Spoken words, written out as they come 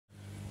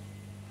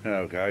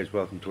Hello guys,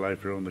 welcome to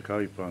Life Around the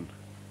Koi Pond.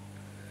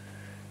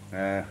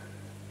 Uh,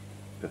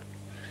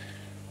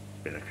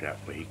 been a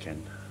crap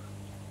weekend.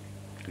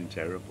 It's been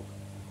terrible.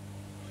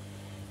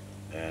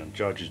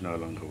 George is no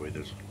longer with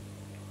us.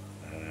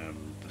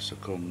 They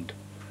succumbed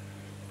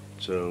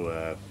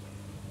to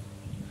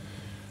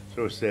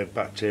so it's their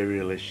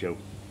bacterial issue,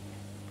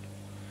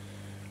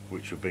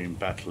 which we've been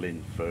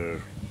battling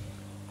for,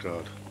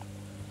 God,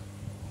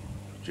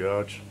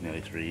 George,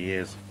 nearly 3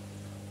 years.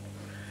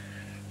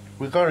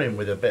 We got him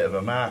with a bit of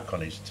a mark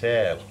on his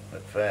tail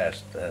at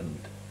first,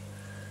 and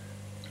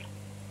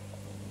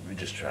we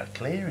just tried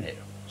clearing it.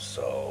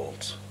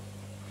 Salt.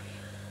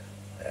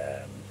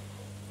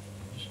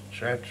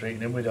 Tried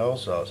treating him with all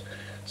sorts.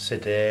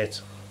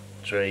 Sedate,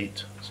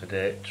 treat,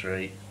 sedate,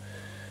 treat.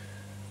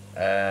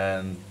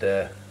 And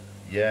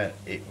yeah,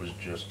 it was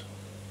just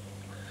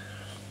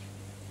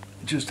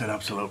an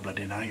absolute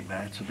bloody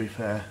nightmare, to be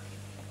fair.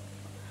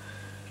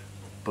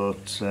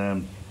 But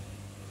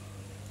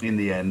in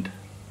the end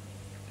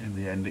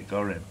it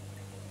got him.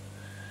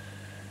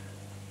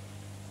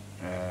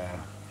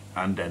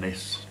 And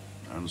Dennis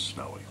and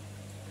Snowy.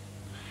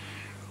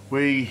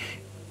 We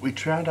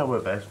tried our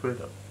best with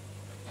them.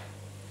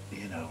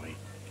 You know,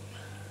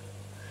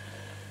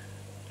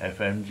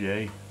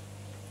 FMG,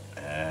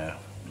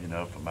 you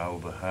know,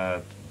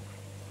 formaldehyde,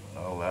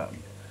 all that.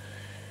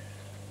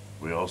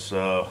 We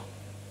also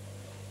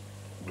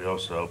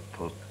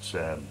put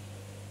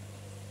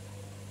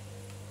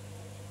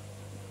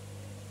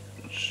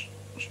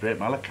straight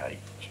malachite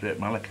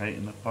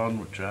in the pond.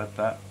 We tried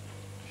that.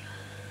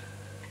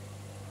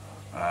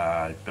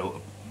 I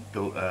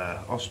built a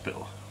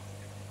hospital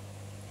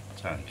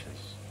tank,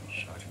 as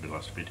shown in the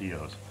last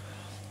videos.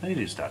 They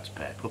did start to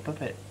perk up a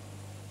bit,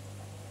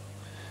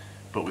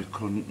 but we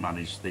couldn't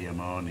manage the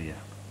ammonia.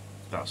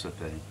 That's the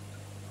thing.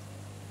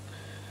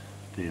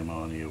 The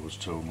ammonia was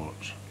too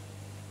much.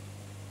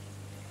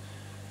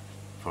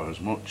 For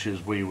as much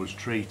as we was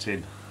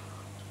treating,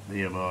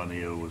 the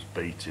ammonia was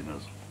beating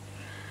us.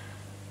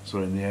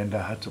 So in the end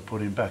I had to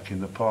put him back in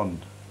the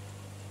pond.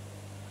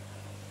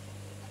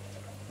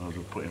 As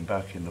we put him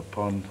back in the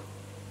pond,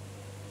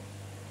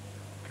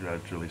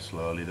 gradually,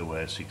 slowly, the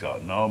worse he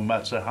got. No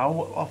matter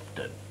how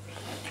often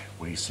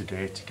we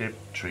sedated him,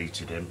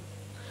 treated him,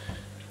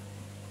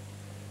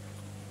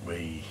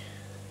 we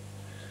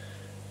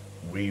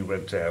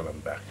went to hell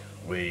and back.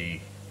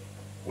 We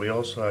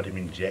also had him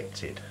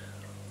injected,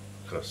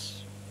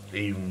 because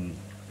even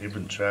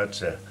tried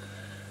to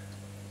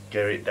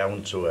get it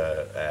down to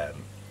a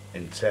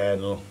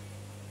internal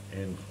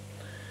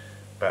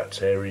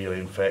bacterial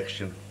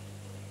infection,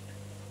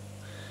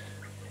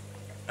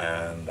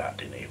 and that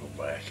didn't even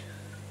work.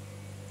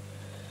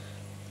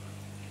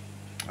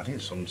 I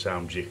think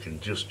sometimes you can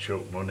just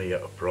chuck money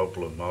at a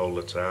problem all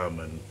the time,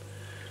 and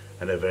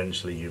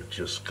eventually you've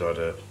just got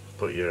to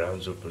put your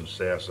hands up and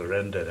say, I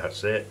surrender,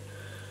 that's it.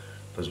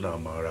 There's no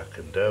more I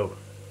can do.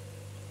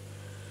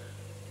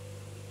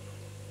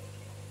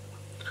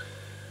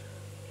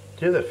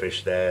 The other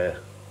fish they're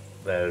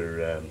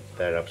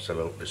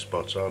absolutely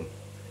spot on,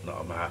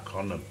 not a mark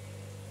on them.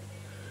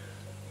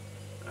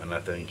 And I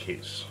think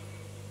it's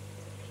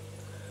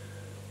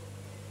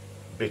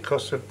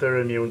because of their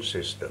immune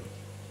system.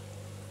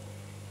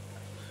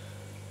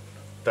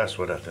 That's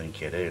what I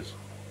think it is.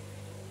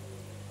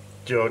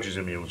 George's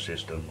immune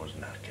system was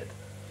knackered.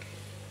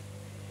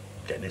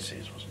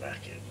 Dennis's was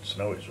knackered.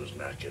 Snowy's was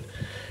knackered.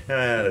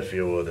 And a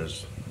few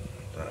others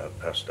that have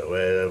passed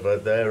away,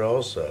 but they're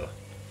also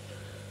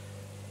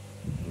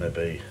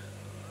maybe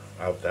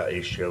have that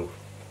issue.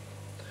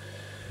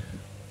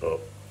 But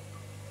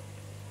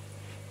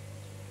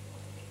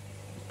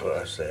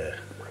I say,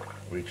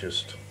 we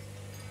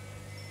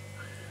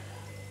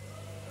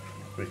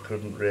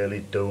couldn't really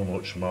do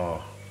much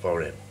more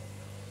for him.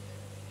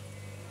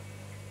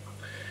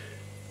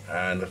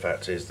 And the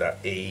fact is that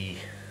I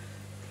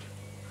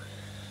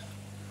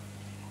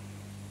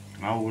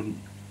wouldn't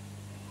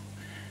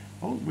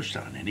wish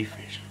that on any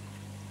fish.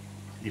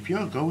 If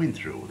you're going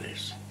through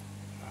this,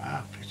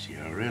 I pity you,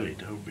 I really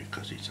do,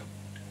 because it's a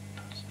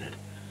bastard,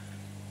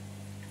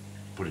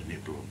 putting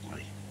it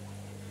bluntly.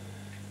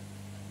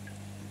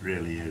 It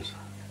really is.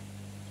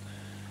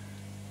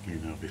 You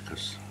know,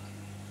 because,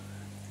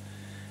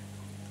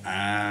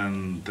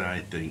 and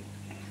I think,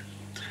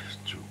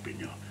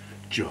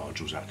 George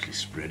was actually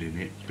spreading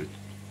it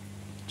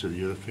to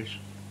the other fish,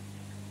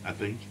 I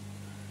think.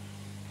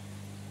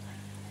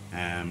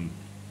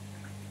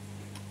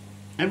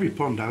 Every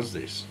pond has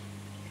this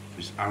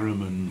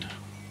Aramond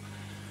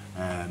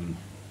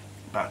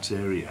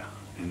bacteria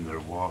in their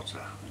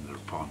water, in their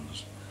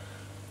ponds,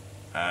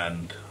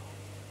 and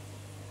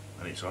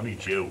it's only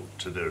due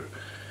to their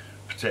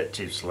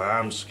protective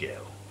slime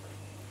scale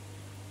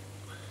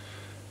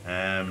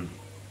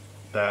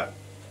that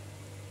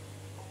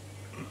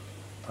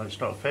it's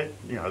not affect,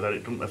 you know, that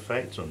it doesn't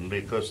affect them,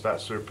 because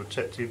that's their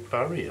protective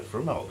barrier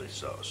from all this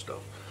sort of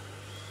stuff.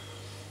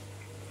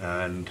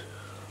 And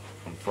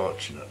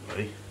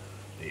unfortunately,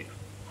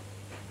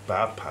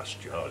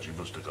 bypassed George. He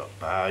must have got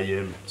by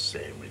him.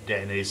 Same with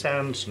Dennis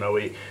and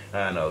Snowy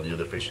and all the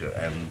other fish.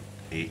 And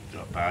he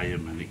got by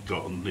him and it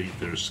got underneath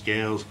their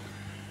scales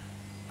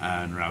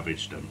and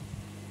ravaged them.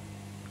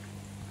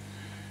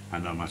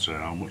 And no matter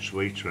how much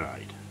we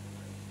tried,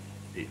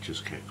 it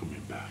just kept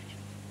coming back.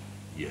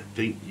 You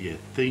think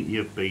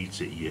you've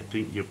beat it, you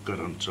think you've got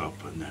on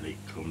top, and then it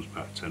comes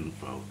back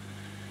tenfold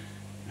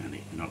and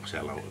it knocks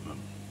hell out of them.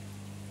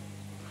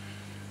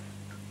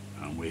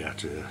 And we had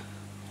to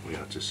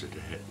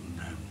sedate and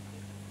then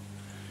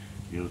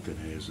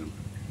euthanize them.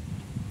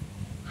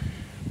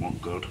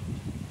 Wasn't good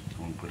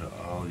at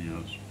all, you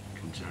know,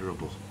 it's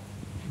terrible.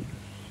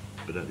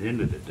 But at the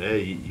end of the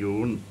day, you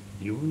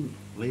wouldn't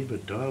leave a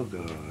dog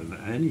or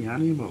any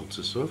animal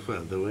to suffer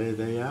the way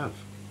they have.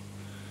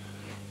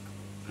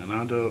 And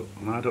I don't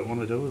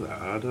want to do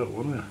that. I don't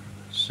want to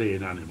see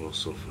an animal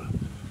suffer.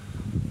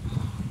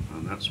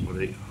 And that's what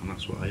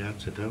I had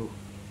to do.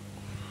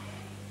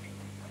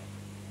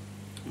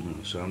 You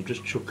know, so I'm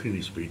just chucking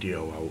this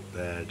video out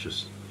there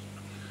just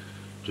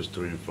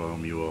to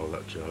inform you all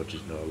that George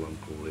is no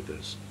longer with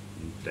us,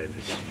 and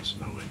Dennis and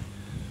Snowy.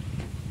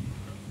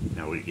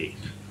 Now it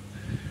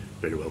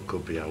very well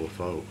could be our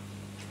fault,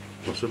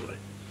 possibly.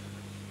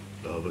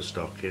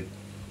 Overstocking,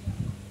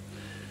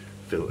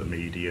 filter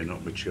media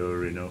not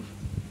mature enough.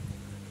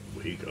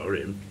 We got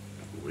him,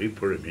 we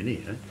put him in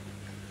here,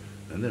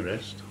 and the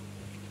rest.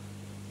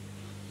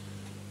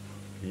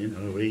 You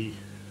know,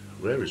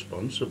 we're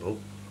responsible.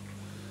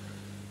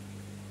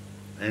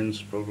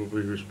 Hence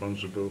probably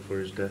responsible for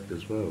his death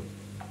as well.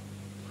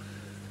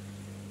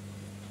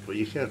 But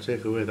you can't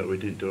take away that we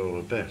didn't do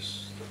our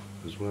best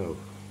as well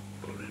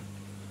for him.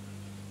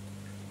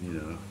 You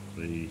know,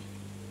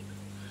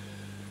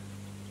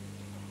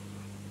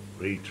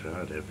 we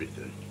tried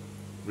everything.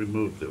 We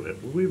moved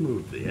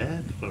the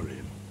earth for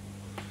him.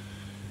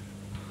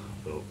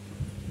 But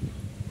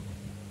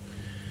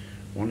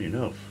wasn't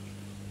enough.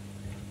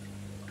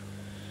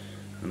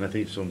 And I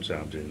think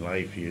sometimes in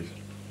life it's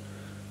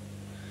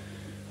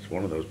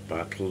one of those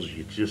battles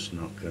you're just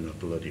not gonna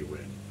bloody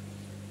win.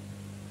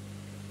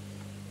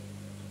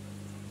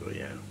 But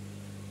yeah,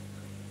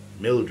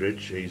 Mildred,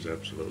 she's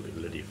absolutely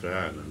bloody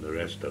fine, and the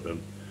rest of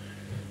them,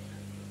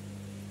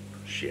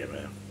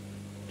 Shimmer,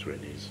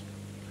 Twinnies,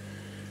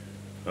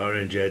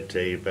 Orange Head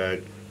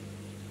Teabag,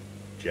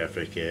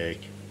 Jaffa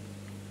Cake,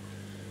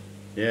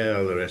 yeah,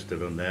 all the rest of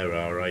them, they're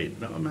alright,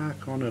 not a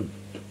mark on them.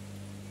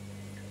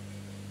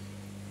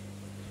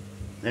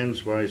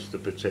 Hence why it's the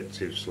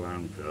protective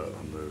slime coat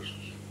on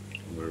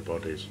their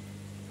bodies.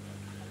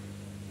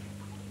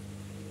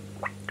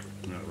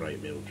 Not right,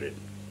 Mildred.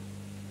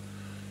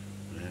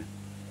 Yeah.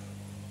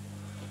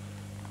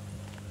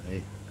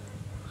 Hey.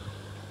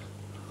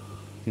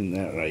 Isn't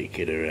that right,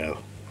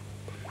 Kidderell?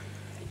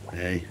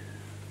 Hey.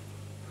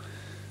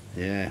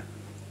 Yeah.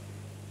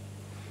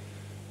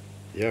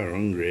 You're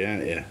hungry,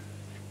 aren't you?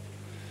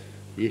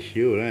 Yes,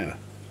 you are.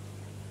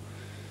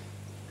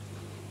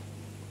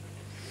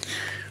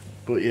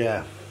 But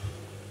yeah.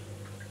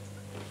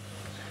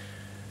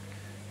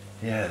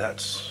 Yeah,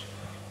 that's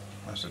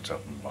the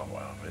top of my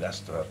world.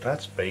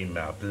 That's been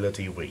my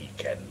bloody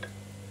weekend.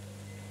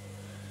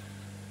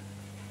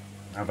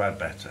 I've had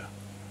better,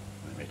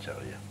 let me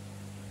tell you.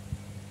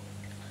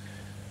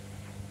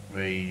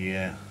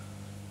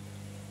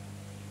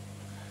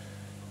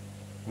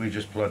 We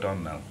just plod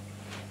on now.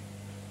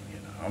 You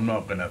know, I'm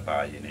not gonna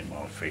buy any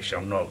more fish.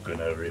 I'm not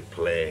gonna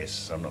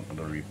replace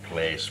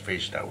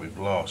fish that we've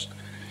lost.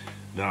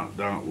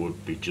 That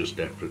would be just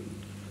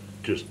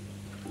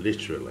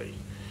literally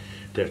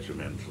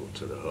detrimental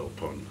to the whole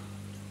pond.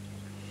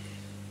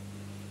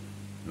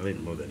 I think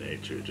Mother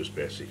Nature just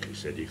basically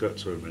said you got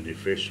so many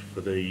fish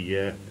for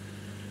the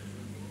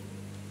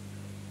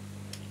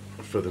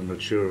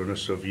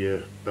matureness of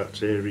your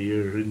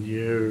bacteria and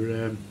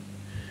your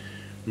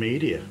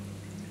media,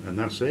 and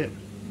that's it.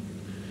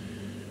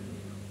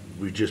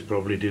 We just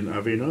probably didn't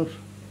have enough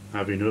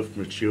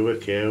mature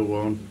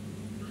K1,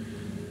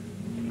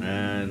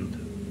 and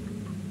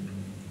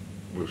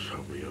we're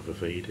probably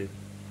overfeeding.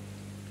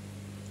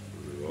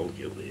 We're all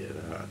guilty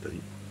of that, I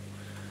think.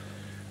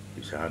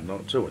 It's hard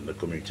not to when they're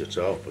coming to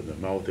top and they're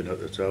mouthing at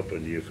the top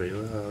and you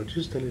feel, oh,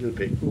 just a little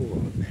bit, go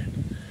on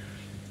then.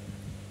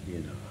 You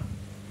know.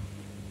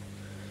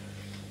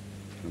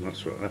 And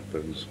that's what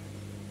happens.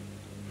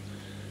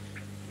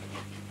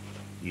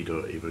 You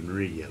don't even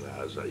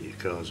realise that you're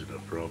causing a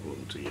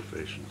problem to your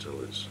fish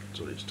until it's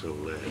too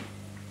late.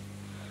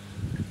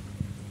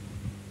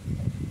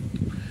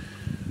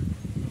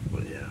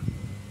 But yeah.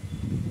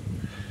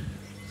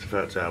 The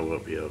fact I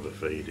won't be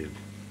overfeeding,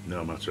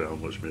 no matter how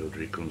much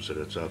Mildred comes to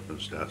the top and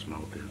starts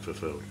mouthing for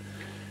food.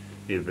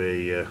 It'd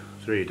be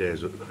 3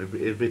 days,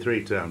 it'd be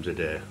 3 times a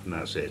day, and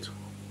that's it.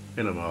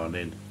 In the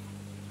morning,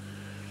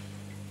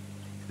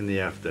 in the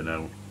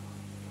afternoon,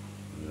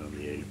 and in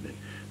the evening.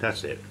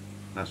 That's it.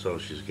 That's all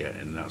she's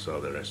getting, that's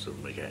all the rest of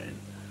them are getting.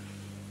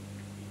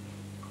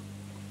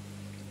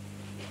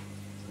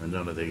 And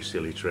none of these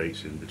silly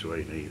treats in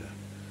between either.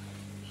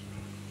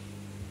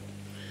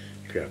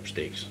 Crab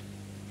sticks.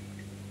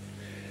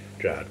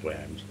 dried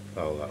worms,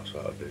 all that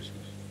sort of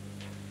business.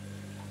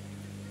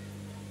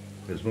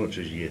 As much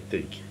as you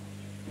think,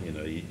 you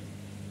know,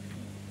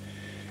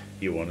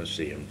 you want to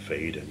see them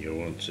feed and you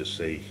want to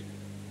see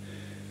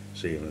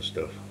them and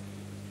stuff.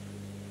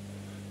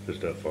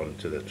 Just don't fall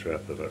into the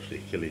trap of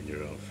actually killing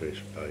your own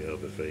fish by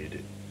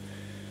overfeeding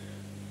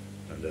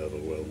and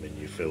overwhelming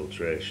your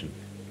filtration,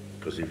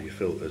 because if your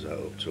filters are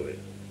up to it,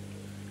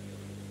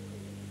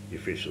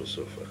 your fish will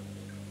suffer.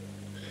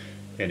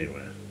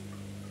 Anyway,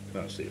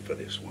 that's it for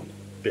this one.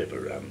 Bit of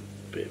a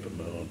rant, bit of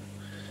a moan,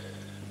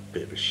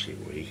 bit of a shit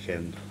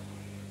weekend.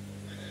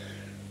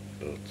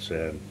 But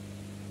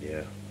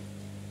yeah,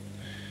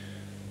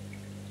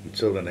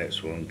 until the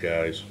next one,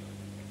 guys,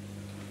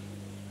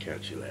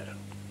 catch you later.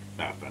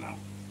 Bye for now.